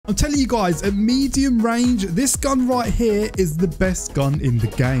I'm telling you guys, at medium range, this gun right here is the best gun in the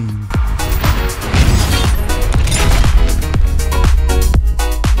game.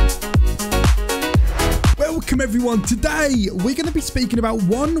 Welcome everyone. Today we're going to be speaking about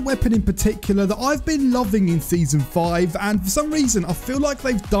one weapon in particular that I've been loving in season 5, and for some reason I feel like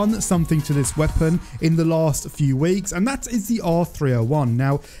they've done something to this weapon in the last few weeks, and that is the R301.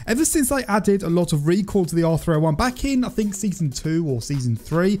 Now, ever since they added a lot of recoil to the R301 back in I think season 2 or season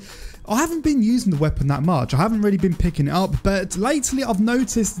 3, I haven't been using the weapon that much. I haven't really been picking it up, but lately I've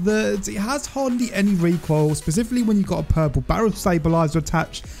noticed that it has hardly any recoil, specifically when you've got a purple barrel stabilizer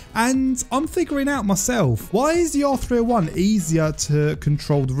attached, and I'm figuring out myself, why is the R301 easier to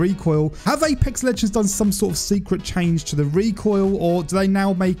control the recoil? Have Apex Legends done some sort of secret change to the recoil, or do they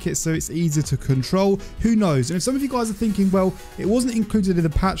now make it so it's easier to control? Who knows? And if some of you guys are thinking, well, it wasn't included in the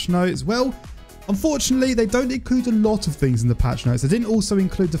patch notes, well, unfortunately, they don't include a lot of things in the patch notes. They didn't also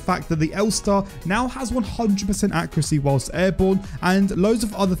include the fact that the L-Star now has 100% accuracy whilst airborne, and loads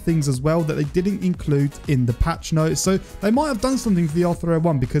of other things as well that they didn't include in the patch notes. So they might have done something for the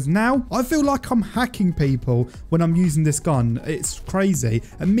R301, because now I feel like I'm hacking people when I'm using this gun. It's crazy.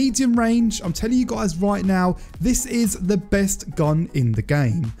 At medium range, I'm telling you guys right now, this is the best gun in the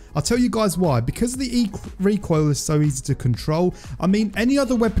game. I'll tell you guys why. Because the recoil is so easy to control. I mean, any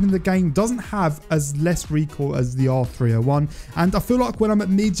other weapon in the game doesn't have as less recoil as the R301, and I feel like when I'm at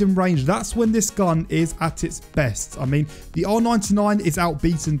medium range, that's when this gun is at its best. I mean, the R99 is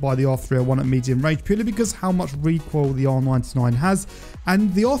outbeaten by the R301 at medium range purely because how much recoil the R99 has,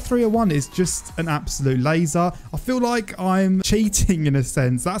 and the R301 is just an absolute laser. I feel like I'm cheating in a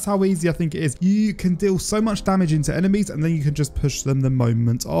sense. That's how easy I think it is. You can deal so much damage into enemies, and then you can just push them the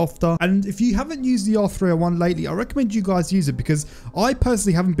moment after. And if you haven't used the R301 lately, I recommend you guys use it, because I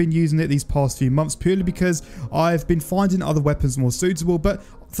personally haven't been using it these past few months purely because I've been finding other weapons more suitable. But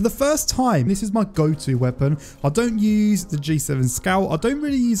for the first time, this is my go-to weapon. I don't use the G7 Scout. I don't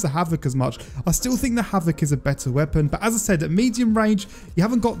really use the Havoc as much. I still think the Havoc is a better weapon. But as I said, at medium range, you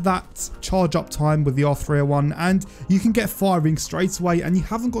haven't got that charge up time with the R301, and you can get firing straight away, and you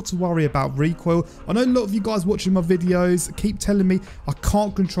haven't got to worry about recoil. I know a lot of you guys watching my videos keep telling me I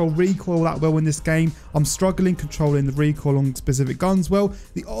can't control recoil that well in this game. I'm struggling controlling the recoil on specific guns. Well,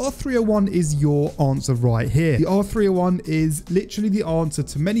 the R301 is your answer right here. The R301 is literally the answer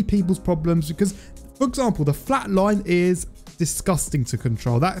to many people's problems, because, for example, the flatline is disgusting to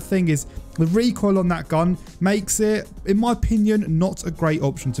control. That thing is, the recoil on that gun makes it, in my opinion, not a great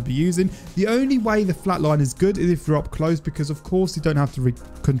option to be using. The only way the flatline is good is if you're up close, because of course you don't have to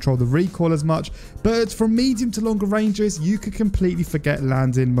control the recoil as much. But from medium to longer ranges, you could completely forget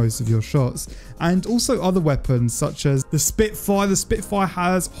landing most of your shots. And also other weapons such as the Spitfire. The Spitfire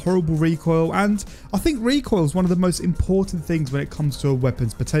has horrible recoil, and I think recoil is one of the most important things when it comes to a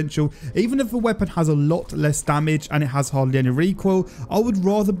weapon's potential. Even if a weapon has a lot less damage and it has hardly any recoil, I would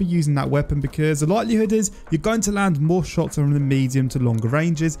rather be using that weapon, because the likelihood is you're going to land more shots on the medium to longer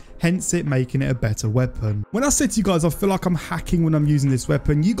ranges, hence it making it a better weapon. When I said to you guys I feel like I'm hacking when I'm using this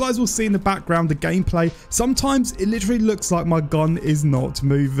weapon, you guys will see in the background the gameplay. Sometimes it literally looks like my gun is not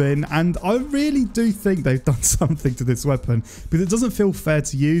moving, and I really do think they've done something to this weapon, because it doesn't feel fair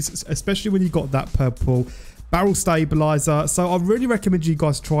to use, especially when you got that purple barrel stabilizer. So I really recommend you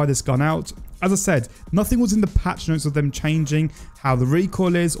guys try this gun out. As I said, nothing was in the patch notes of them changing how the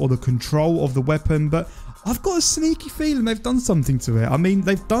recoil is or the control of the weapon, but I've got a sneaky feeling they've done something to it. I mean,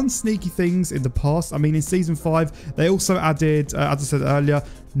 they've done sneaky things in the past. I mean, in season 5, they also added, as I said earlier,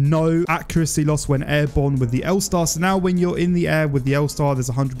 no accuracy loss when airborne with the L-Star. So now when you're in the air with the L-Star,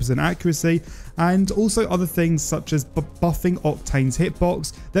 there's 100% accuracy. And also other things such as buffing Octane's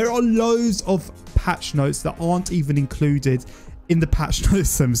hitbox. There are loads of patch notes that aren't even included in the patch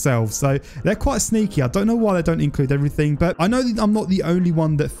notes themselves, so they're quite sneaky. I don't know why they don't include everything, but I know that I'm not the only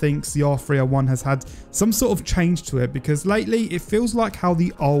one that thinks the R301 has had some sort of change to it, because lately it feels like how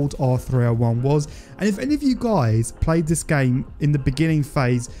the old R301 was. And if any of you guys played this game in the beginning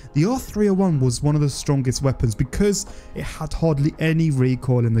phase, the R301 was one of the strongest weapons because it had hardly any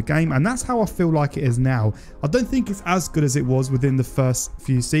recoil in the game, and that's how I feel like it is now. I don't think it's as good as it was within the first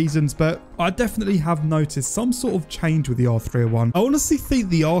few seasons, but I definitely have noticed some sort of change with the R301. I honestly think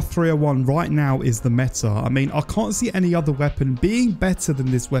the R301 right now is the meta. I mean, I can't see any other weapon being better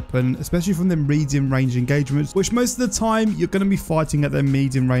than this weapon, especially from the medium range engagements, which most of the time you're going to be fighting at their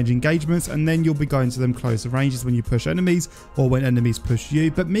medium range engagements, and then you'll be going to them closer ranges when you push enemies or when enemies push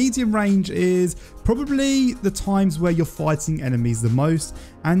you. But medium range is probably the times where you're fighting enemies the most,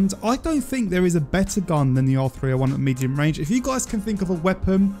 and I don't think there is a better gun than the R301 at medium range. If you guys can think of a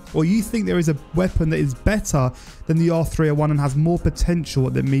weapon, or you think there is a weapon that is better than the R301 and has more potential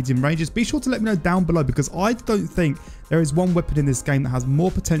at the medium ranges? Be sure to let me know down below, because I don't think there is one weapon in this game that has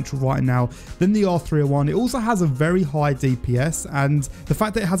more potential right now than the R301. It also has a very high DPS, and the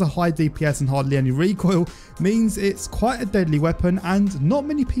fact that it has a high DPS and hardly any recoil means it's quite a deadly weapon, and not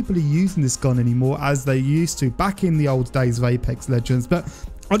many people are using this gun anymore as they used to back in the old days of Apex Legends. But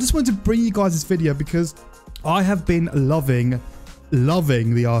I just wanted to bring you guys this video because I have been loving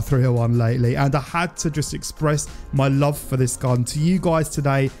the R301 lately, and I had to just express my love for this gun to you guys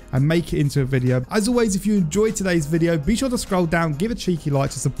today and make it into a video. As always, if you enjoyed today's video, be sure to scroll down, give a cheeky like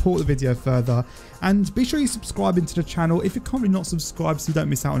to support the video further, and be sure you subscribe into the channel if you're currently not subscribed so you don't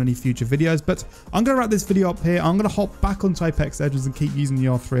miss out on any future videos. But I'm going to wrap this video up here. I'm going to hop back onto Apex Legends and keep using the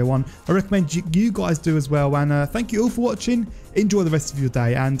R301. I recommend you guys do as well, and thank you all for watching. Enjoy the rest of your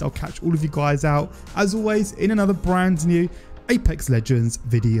day, and I'll catch all of you guys out as always in another brand new Apex Legends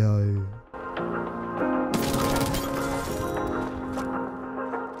video.